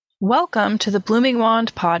Welcome to the Blooming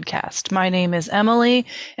Wand podcast. My name is Emily,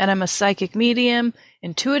 and I'm a psychic medium,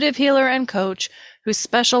 intuitive healer, and coach who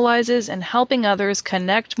specializes in helping others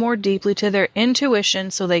connect more deeply to their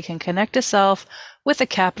intuition so they can connect to self with a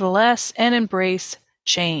capital S and embrace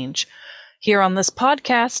change. Here on this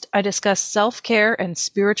podcast, I discuss self-care and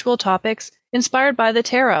spiritual topics inspired by the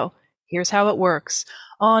tarot. Here's how it works.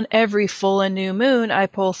 On every full and new moon, I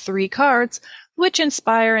pull 3 cards which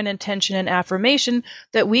inspire an intention and affirmation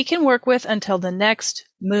that we can work with until the next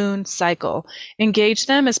moon cycle. Engage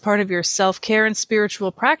them as part of your self-care and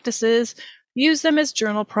spiritual practices. Use them as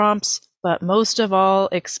journal prompts, but most of all,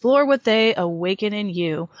 explore what they awaken in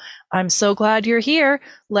you. I'm so glad you're here.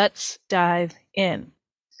 Let's dive in.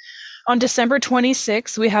 On December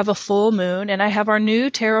 26th, we have a full moon, and I have our new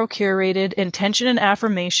tarot curated intention and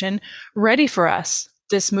affirmation ready for us.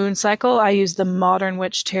 This moon cycle, I used the Modern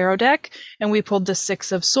Witch Tarot deck, and we pulled the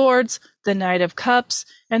 6 of Swords, the Knight of Cups,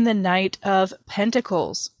 and the Knight of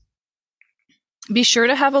Pentacles. Be sure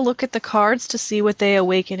to have a look at the cards to see what they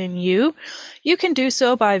awaken in you. You can do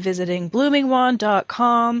so by visiting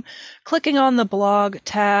bloomingwand.com, clicking on the blog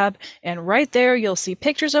tab, and right there you'll see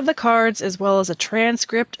pictures of the cards as well as a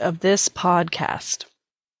transcript of this podcast.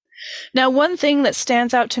 Now, one thing that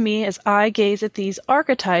stands out to me as I gaze at these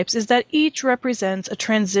archetypes is that each represents a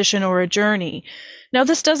transition or a journey. Now,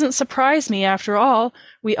 this doesn't surprise me. After all,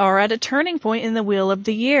 we are at a turning point in the wheel of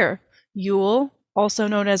the year. Yule, also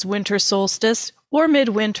known as winter solstice or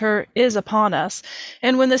midwinter, is upon us.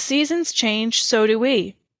 And when the seasons change, so do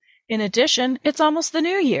we. In addition, it's almost the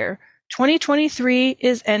new year. 2023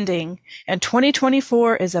 is ending, and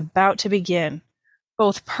 2024 is about to begin.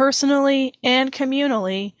 Both personally and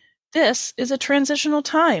communally, this is a transitional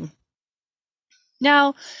time.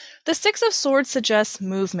 Now, the 6 of Swords suggests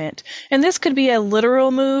movement, and this could be a literal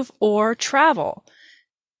move or travel.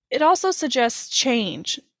 It also suggests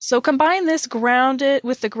change. So combine this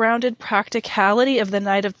with the grounded practicality of the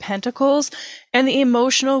Knight of Pentacles and the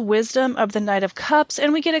emotional wisdom of the Knight of Cups,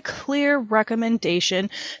 and we get a clear recommendation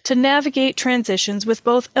to navigate transitions with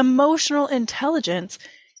both emotional intelligence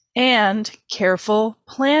and careful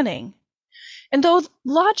planning. And though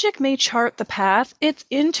logic may chart the path, it's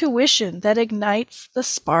intuition that ignites the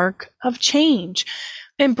spark of change.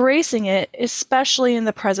 Embracing it, especially in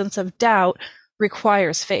the presence of doubt,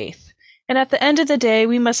 requires faith. And at the end of the day,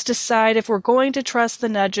 we must decide if we're going to trust the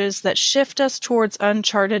nudges that shift us towards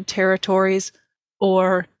uncharted territories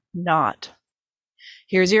or not.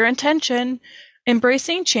 Here's your intention.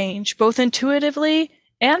 Embracing change, both intuitively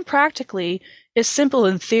and practically, is simple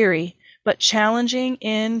in theory, but challenging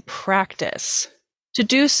in practice. To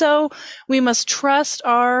do so, we must trust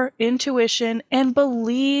our intuition and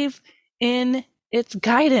believe in its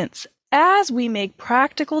guidance as we make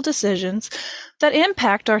practical decisions that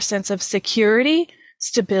impact our sense of security,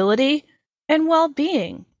 stability, and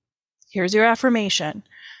well-being. Here's your affirmation.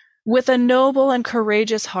 With a noble and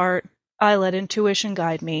courageous heart, I let intuition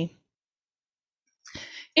guide me.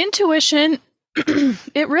 Intuition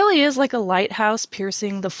it really is like a lighthouse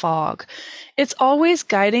piercing the fog. It's always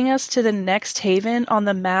guiding us to the next haven on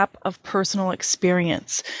the map of personal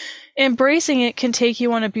experience. Embracing it can take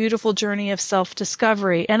you on a beautiful journey of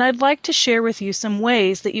self-discovery, and I'd like to share with you some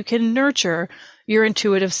ways that you can nurture your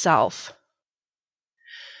intuitive self.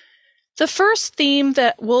 The first theme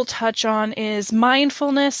that we'll touch on is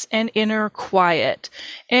mindfulness and inner quiet.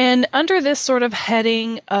 And under this sort of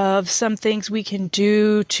heading of some things we can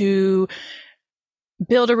do to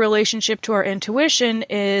build a relationship to our intuition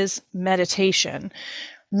is meditation.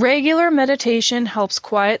 Regular meditation helps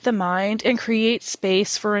quiet the mind and create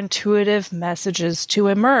space for intuitive messages to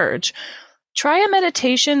emerge. Try a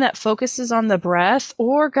meditation that focuses on the breath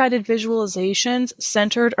or guided visualizations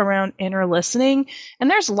centered around inner listening. And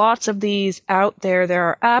there's lots of these out there. There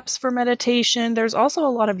are apps for meditation. There's also a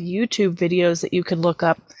lot of YouTube videos that you could look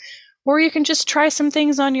up, or you can just try some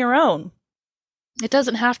things on your own. It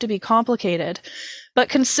doesn't have to be complicated. But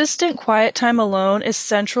consistent quiet time alone is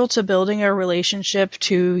central to building a relationship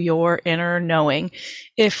to your inner knowing.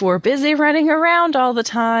 If we're busy running around all the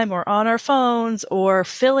time or on our phones or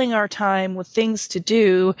filling our time with things to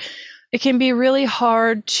do, it can be really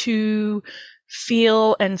hard to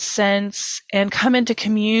feel and sense and come into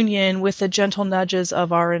communion with the gentle nudges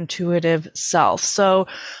of our intuitive self. So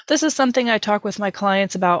this is something I talk with my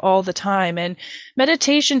clients about all the time. And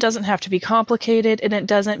meditation doesn't have to be complicated, and it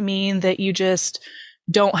doesn't mean that you just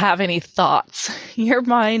don't have any thoughts. Your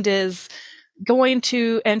mind is going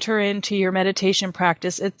to enter into your meditation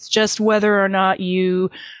practice. It's just whether or not you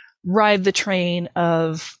ride the train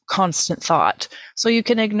of constant thought. So you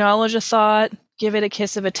can acknowledge a thought, give it a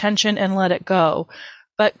kiss of attention, and let it go.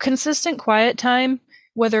 But consistent quiet time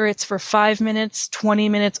whether it's for 5 minutes, 20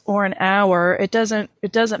 minutes, or an hour, it doesn't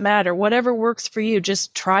matter. Whatever works for you,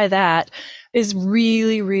 just try that, is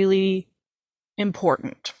really, really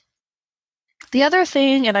important. The other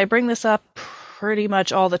thing, and I bring this up pretty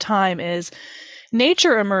much all the time, is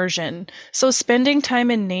nature immersion. So spending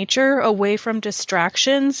time in nature away from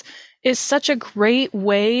distractions is such a great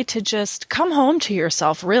way to just come home to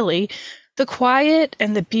yourself, really. The quiet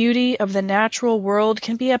and the beauty of the natural world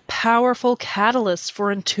can be a powerful catalyst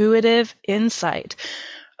for intuitive insight.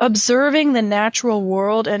 Observing the natural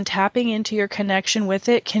world and tapping into your connection with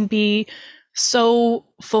it can be so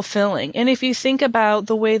fulfilling. And if you think about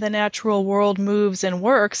the way the natural world moves and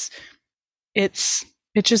works, it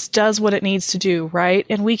just does what it needs to do, right?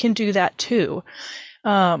 And we can do that too.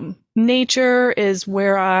 Nature is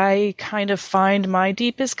where I kind of find my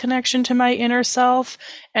deepest connection to my inner self.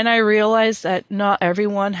 And I realize that not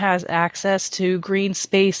everyone has access to green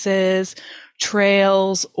spaces,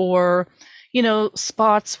 trails, or,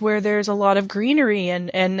 spots where there's a lot of greenery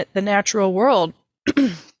and the natural world.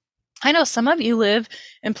 I know some of you live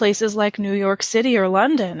in places like New York City or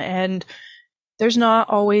London, and there's not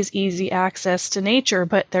always easy access to nature,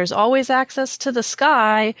 but there's always access to the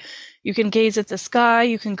sky. You can gaze at the sky,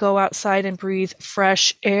 you can go outside and breathe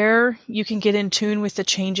fresh air, you can get in tune with the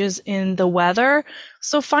changes in the weather.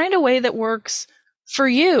 So find a way that works for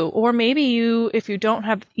you. Or maybe if you don't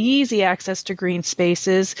have easy access to green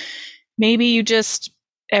spaces, maybe you just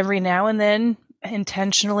every now and then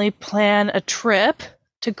intentionally plan a trip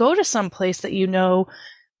to go to some place that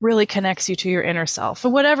really connects you to your inner self, or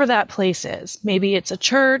whatever that place is. Maybe it's a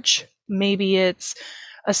church, maybe it's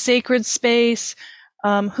a sacred space.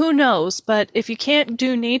 Who knows? But if you can't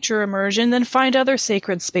do nature immersion, then find other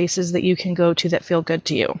sacred spaces that you can go to that feel good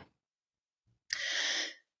to you.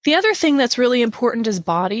 The other thing that's really important is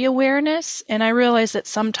body awareness. And I realize that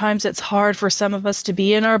sometimes it's hard for some of us to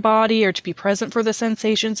be in our body or to be present for the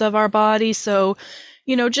sensations of our body. So,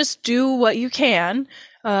 just do what you can.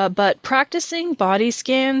 But practicing body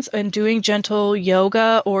scans and doing gentle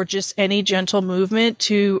yoga or just any gentle movement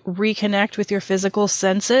to reconnect with your physical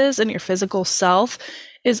senses and your physical self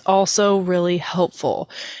is also really helpful.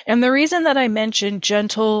 And the reason that I mentioned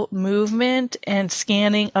gentle movement and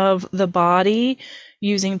scanning of the body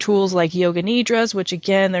using tools like yoga nidras, which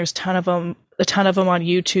again, there's a ton of them on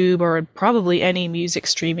YouTube or probably any music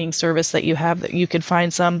streaming service that you have that you could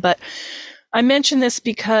find some. But I mention this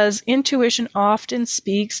because intuition often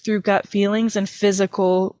speaks through gut feelings and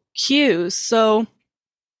physical cues. So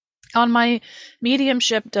on my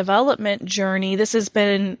mediumship development journey, this has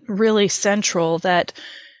been really central, that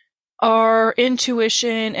our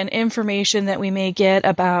intuition and information that we may get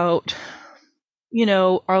about,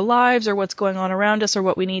 our lives or what's going on around us or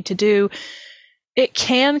what we need to do, it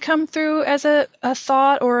can come through as a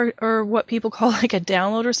thought or what people call like a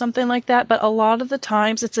download or something like that. But a lot of the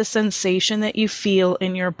times it's a sensation that you feel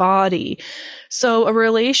in your body. So a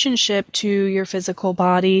relationship to your physical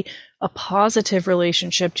body, a positive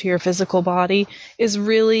relationship to your physical body, is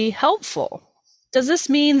really helpful. Does this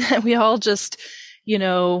mean that we all just,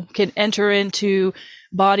 can enter into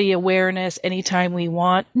body awareness anytime we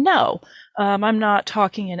want? No. I'm not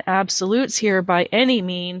talking in absolutes here by any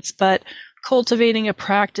means, but cultivating a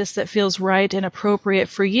practice that feels right and appropriate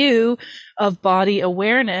for you of body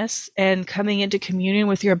awareness and coming into communion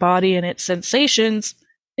with your body and its sensations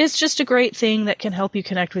is just a great thing that can help you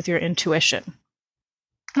connect with your intuition.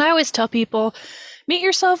 And I always tell people, meet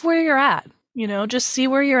yourself where you're at, just see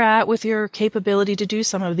where you're at with your capability to do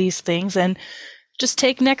some of these things and just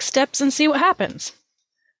take next steps and see what happens.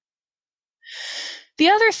 The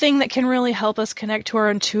other thing that can really help us connect to our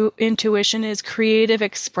intuition is creative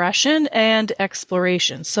expression and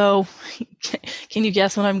exploration. So can you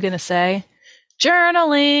guess what I'm going to say?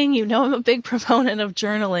 Journaling. I'm a big proponent of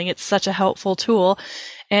journaling. It's such a helpful tool.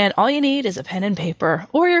 And all you need is a pen and paper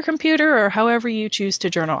or your computer or however you choose to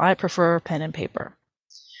journal. I prefer pen and paper.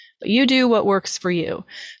 But you do what works for you.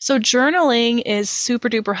 So journaling is super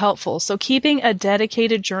duper helpful. So keeping a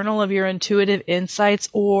dedicated journal of your intuitive insights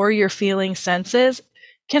or your feeling senses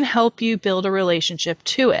can help you build a relationship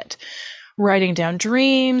to it. Writing down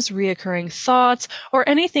dreams, reoccurring thoughts, or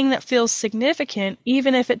anything that feels significant,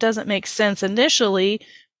 even if it doesn't make sense initially,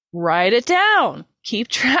 write it down. Keep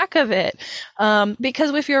track of it.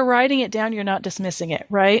 Because if you're writing it down, you're not dismissing it,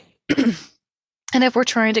 right? And if we're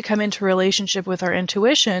trying to come into relationship with our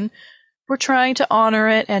intuition, we're trying to honor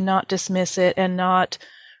it and not dismiss it and not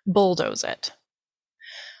bulldoze it.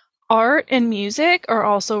 Art and music are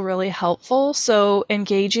also really helpful. So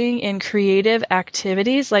engaging in creative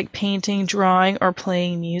activities like painting, drawing, or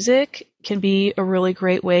playing music can be a really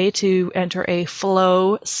great way to enter a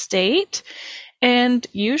flow state. And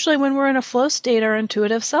usually when we're in a flow state, our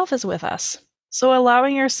intuitive self is with us. So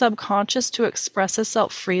allowing your subconscious to express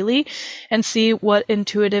itself freely and see what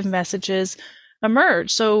intuitive messages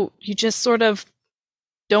emerge. So you just sort of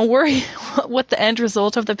don't worry what the end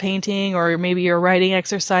result of the painting or maybe your writing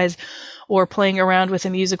exercise or playing around with a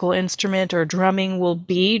musical instrument or drumming will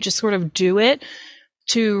be. Just sort of do it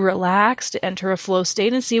to relax, to enter a flow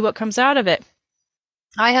state and see what comes out of it.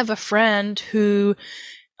 I have a friend who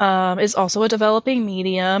is also a developing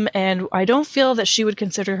medium, and I don't feel that she would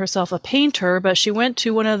consider herself a painter, but she went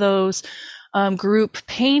to one of those group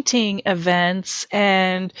painting events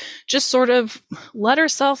and just sort of let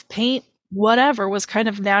herself paint whatever was kind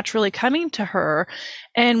of naturally coming to her.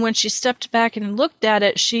 And when she stepped back and looked at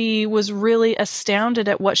it, she was really astounded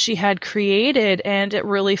at what she had created, and it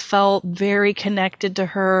really felt very connected to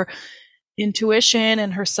her intuition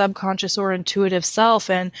and her subconscious or intuitive self.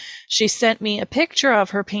 And she sent me a picture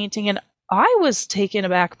of her painting, and I was taken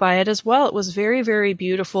aback by it as well. It was very, very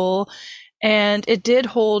beautiful, and it did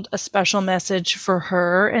hold a special message for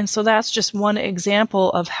her. And so that's just one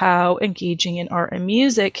example of how engaging in art and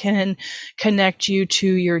music can connect you to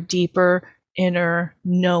your deeper inner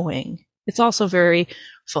knowing. It's also very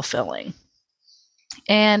fulfilling.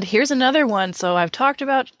 And here's another one. So I've talked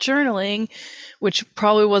about journaling, which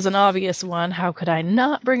probably was an obvious one. How could I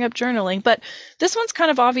not bring up journaling? But this one's kind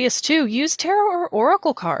of obvious too. Use tarot or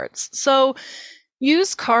oracle cards. So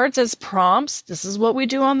use cards as prompts. This is what we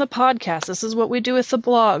do on the podcast. This is what we do with the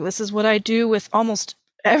blog. This is what I do with almost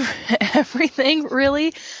everything,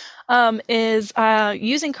 really, is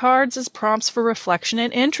using cards as prompts for reflection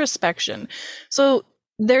and introspection. So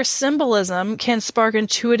their symbolism can spark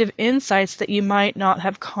intuitive insights that you might not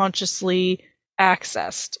have consciously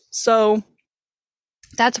accessed. So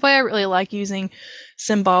that's why I really like using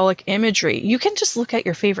symbolic imagery. You can just look at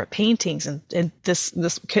your favorite paintings, and this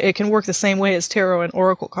it can work the same way as tarot and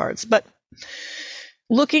oracle cards. But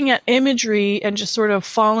looking at imagery and just sort of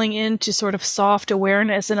falling into sort of soft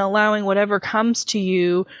awareness and allowing whatever comes to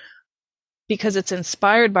you, because it's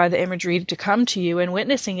inspired by the imagery, to come to you and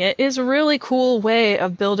witnessing it is a really cool way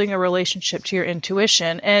of building a relationship to your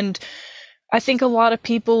intuition. And I think a lot of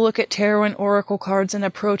people look at tarot and oracle cards and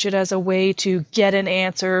approach it as a way to get an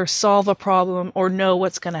answer, solve a problem, or know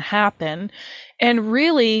what's going to happen. And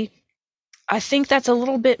really, I think that's a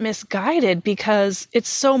little bit misguided, because it's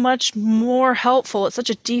so much more helpful. It's such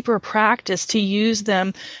a deeper practice to use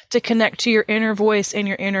them to connect to your inner voice and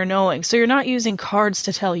your inner knowing. So you're not using cards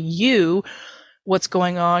to tell you what's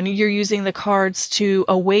going on. You're using the cards to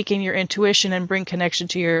awaken your intuition and bring connection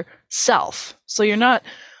to yourself. So you're not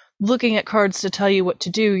looking at cards to tell you what to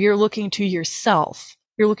do. You're looking to yourself.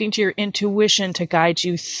 You're looking to your intuition to guide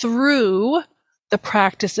you through the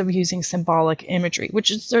practice of using symbolic imagery,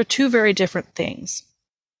 they're two very different things.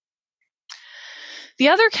 The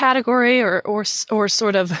other category or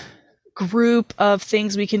sort of group of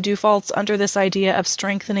things we can do falls under this idea of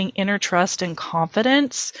strengthening inner trust and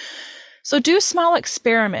confidence. So do small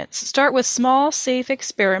experiments. Start with small, safe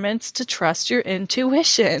experiments to trust your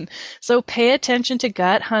intuition. So pay attention to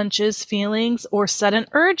gut hunches, feelings, or sudden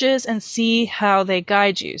urges and see how they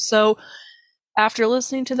guide you. So after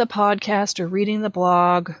listening to the podcast or reading the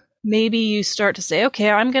blog, maybe you start to say, okay,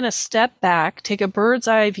 I'm going to step back, take a bird's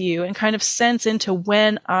eye view, and kind of sense into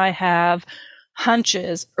when I have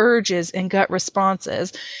hunches, urges, and gut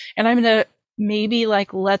responses. And I'm going to maybe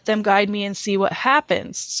let them guide me and see what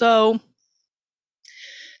happens. So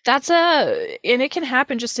and it can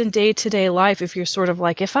happen just in day-to-day life. If you're sort of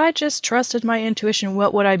like, if I just trusted my intuition,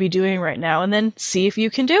 what would I be doing right now? And then see if you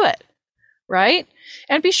can do it, right?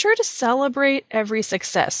 And be sure to celebrate every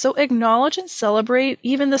success. So acknowledge and celebrate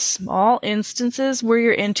even the small instances where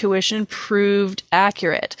your intuition proved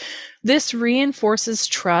accurate. This reinforces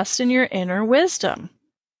trust in your inner wisdom.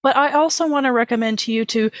 But I also want to recommend to you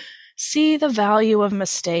to see the value of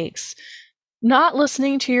mistakes. Not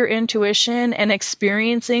listening to your intuition and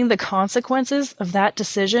experiencing the consequences of that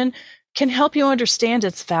decision can help you understand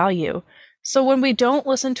its value. So when we don't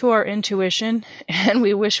listen to our intuition, and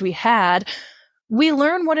we wish we had, we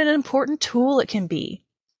learn what an important tool it can be.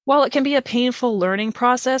 While it can be a painful learning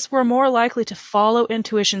process, we're more likely to follow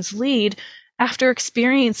intuition's lead after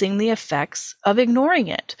experiencing the effects of ignoring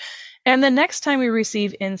it. And the next time we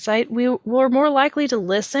receive insight, we're more likely to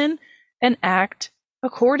listen and act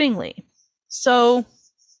accordingly. So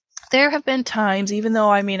there have been times, even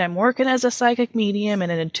though I'm working as a psychic medium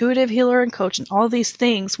and an intuitive healer and coach and all these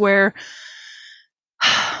things, where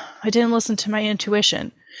I didn't listen to my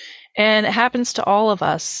intuition. And it happens to all of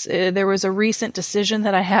us. There was a recent decision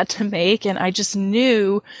that I had to make, and I just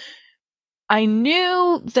knew I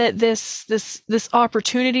knew that this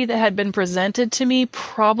opportunity that had been presented to me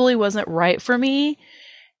probably wasn't right for me,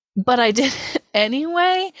 but I did it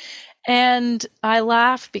anyway. And I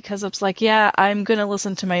laughed because I was like, yeah, I'm going to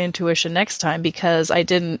listen to my intuition next time, because I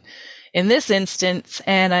didn't in this instance,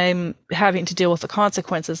 and I'm having to deal with the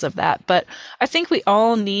consequences of that. But I think we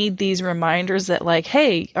all need these reminders that, like,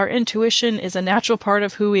 hey, our intuition is a natural part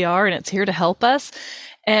of who we are, and it's here to help us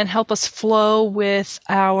and help us flow with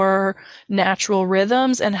our natural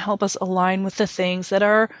rhythms and help us align with the things that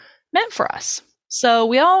are meant for us. So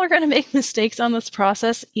we all are going to make mistakes on this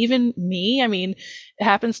process, even me. I mean, it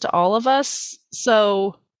happens to all of us.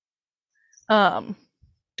 So don't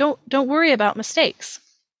worry about mistakes.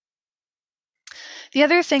 The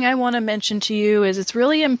other thing I want to mention to you is it's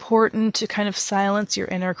really important to kind of silence your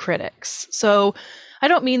inner critics. So I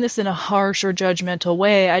don't mean this in a harsh or judgmental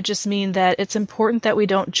way. I just mean that it's important that we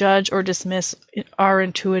don't judge or dismiss our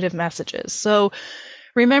intuitive messages. So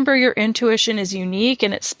remember, your intuition is unique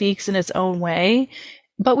and it speaks in its own way,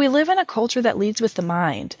 but we live in a culture that leads with the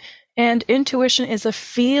mind. And intuition is a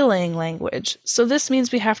feeling language. So this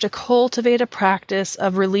means we have to cultivate a practice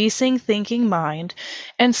of releasing thinking mind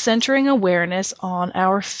and centering awareness on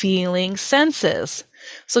our feeling senses.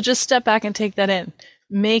 So just step back and take that in.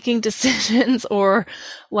 Making decisions or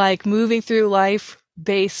like moving through life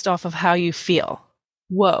based off of how you feel.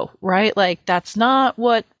 Whoa, right? Like that's not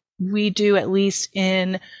what we do, at least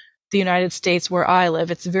in the United States where I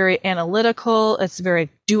live. It's very analytical. It's very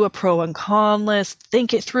do a pro and con list.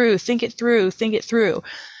 Think it through, think it through, think it through.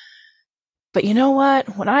 But you know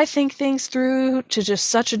what? When I think things through to just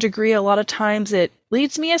such a degree, a lot of times it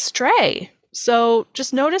leads me astray. So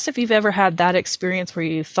just notice if you've ever had that experience where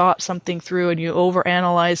you thought something through and you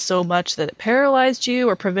overanalyzed so much that it paralyzed you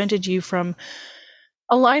or prevented you from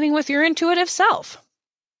aligning with your intuitive self.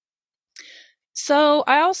 So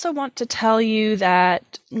I also want to tell you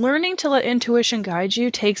that learning to let intuition guide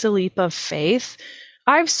you takes a leap of faith.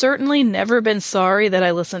 I've certainly never been sorry that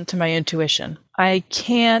I listened to my intuition. I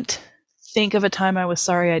can't think of a time I was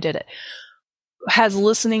sorry I did it. Has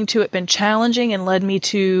listening to it been challenging and led me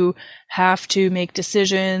to have to make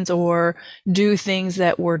decisions or do things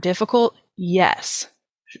that were difficult? Yes.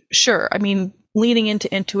 Sure. I mean, leaning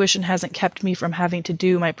into intuition hasn't kept me from having to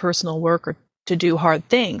do my personal work or to do hard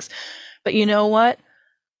things. But you know what?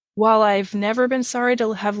 While I've never been sorry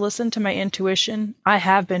to have listened to my intuition, I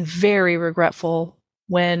have been very regretful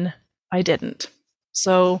when I didn't.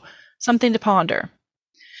 So something to ponder.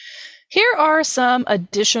 Here are some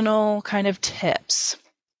additional kind of tips.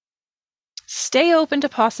 Stay open to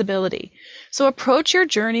possibility. So approach your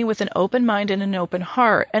journey with an open mind and an open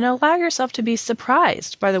heart, and allow yourself to be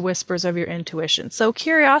surprised by the whispers of your intuition. So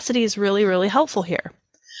curiosity is really, really helpful here.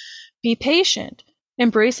 Be patient.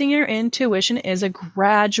 Embracing your intuition is a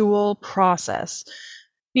gradual process.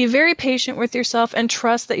 Be very patient with yourself and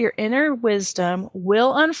trust that your inner wisdom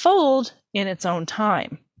will unfold in its own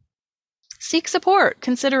time. Seek support.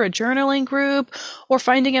 Consider a journaling group or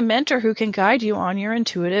finding a mentor who can guide you on your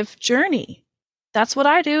intuitive journey. That's what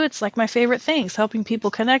I do. It's like my favorite things, helping people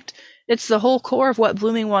connect. It's the whole core of what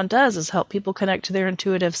Blooming Wand does, is help people connect to their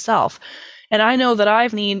intuitive self. And I know that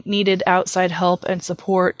I've needed outside help and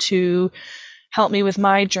support to help me with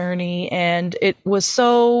my journey, and it was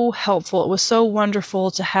so helpful. It was so wonderful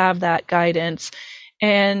to have that guidance,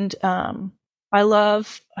 and I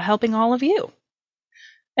love helping all of you.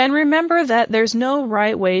 And remember that there's no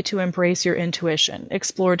right way to embrace your intuition.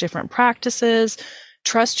 Explore different practices,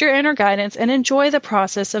 trust your inner guidance, and enjoy the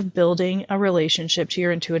process of building a relationship to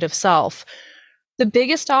your intuitive self. The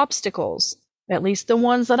biggest obstacles, at least the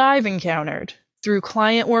ones that I've encountered through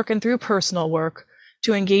client work and through personal work,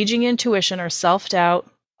 to engaging intuition are self-doubt,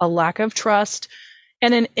 a lack of trust,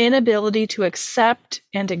 and an inability to accept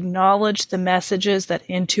and acknowledge the messages that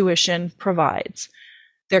intuition provides.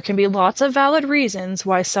 There can be lots of valid reasons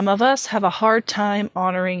why some of us have a hard time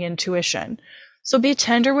honoring intuition. So be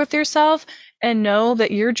tender with yourself and know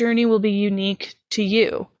that your journey will be unique to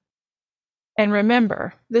you. And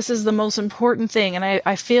remember, this is the most important thing, and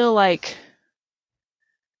I feel like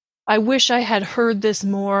I wish I had heard this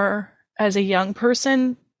more as a young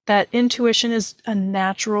person, that intuition is a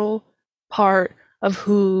natural part of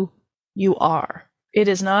who you are. It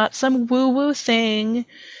is not some woo-woo thing.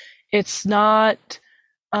 It's not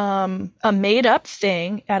a made-up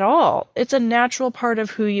thing at all. It's a natural part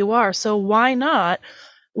of who you are. So why not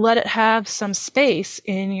let it have some space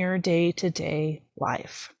in your day-to-day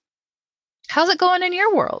life? How's it going in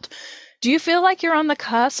your world? Do you feel like you're on the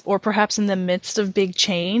cusp or perhaps in the midst of big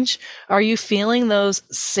change? Are you feeling those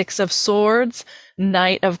 6 of Swords,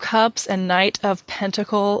 Knight of Cups, and Knight of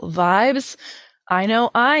Pentacle vibes? I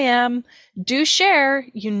know I am. Do share.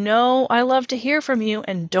 You know I love to hear from you.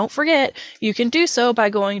 And don't forget, you can do so by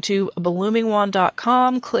going to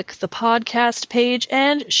bloomingwand.com, click the podcast page,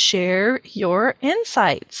 and share your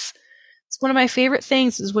insights. It's one of my favorite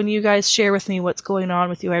things is when you guys share with me what's going on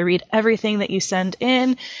with you. I read everything that you send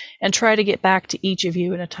in and try to get back to each of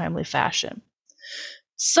you in a timely fashion.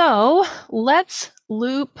 So let's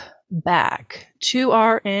loop back to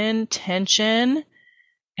our intention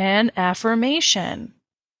and affirmation.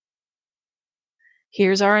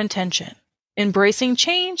 Here's our intention. Embracing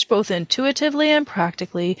change, both intuitively and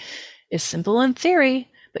practically, is simple in theory,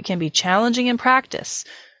 but can be challenging in practice.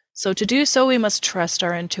 So to do so, we must trust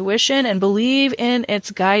our intuition and believe in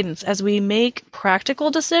its guidance as we make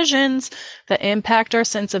practical decisions that impact our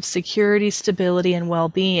sense of security, stability, and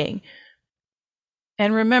well-being.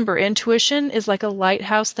 And remember, intuition is like a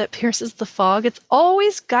lighthouse that pierces the fog. It's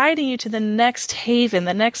always guiding you to the next haven,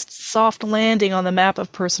 the next soft landing on the map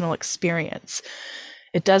of personal experience.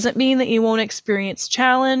 It doesn't mean that you won't experience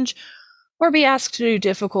challenge or be asked to do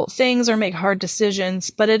difficult things or make hard decisions,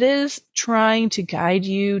 but it is trying to guide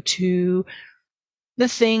you to the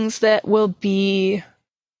things that will be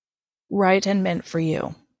right and meant for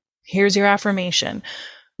you. Here's your affirmation.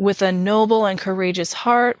 With a noble and courageous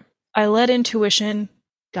heart, I let intuition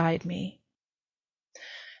guide me.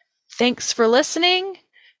 Thanks for listening.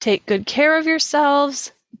 Take good care of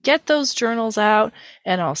yourselves. Get those journals out,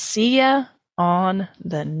 and I'll see ya on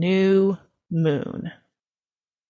the new moon.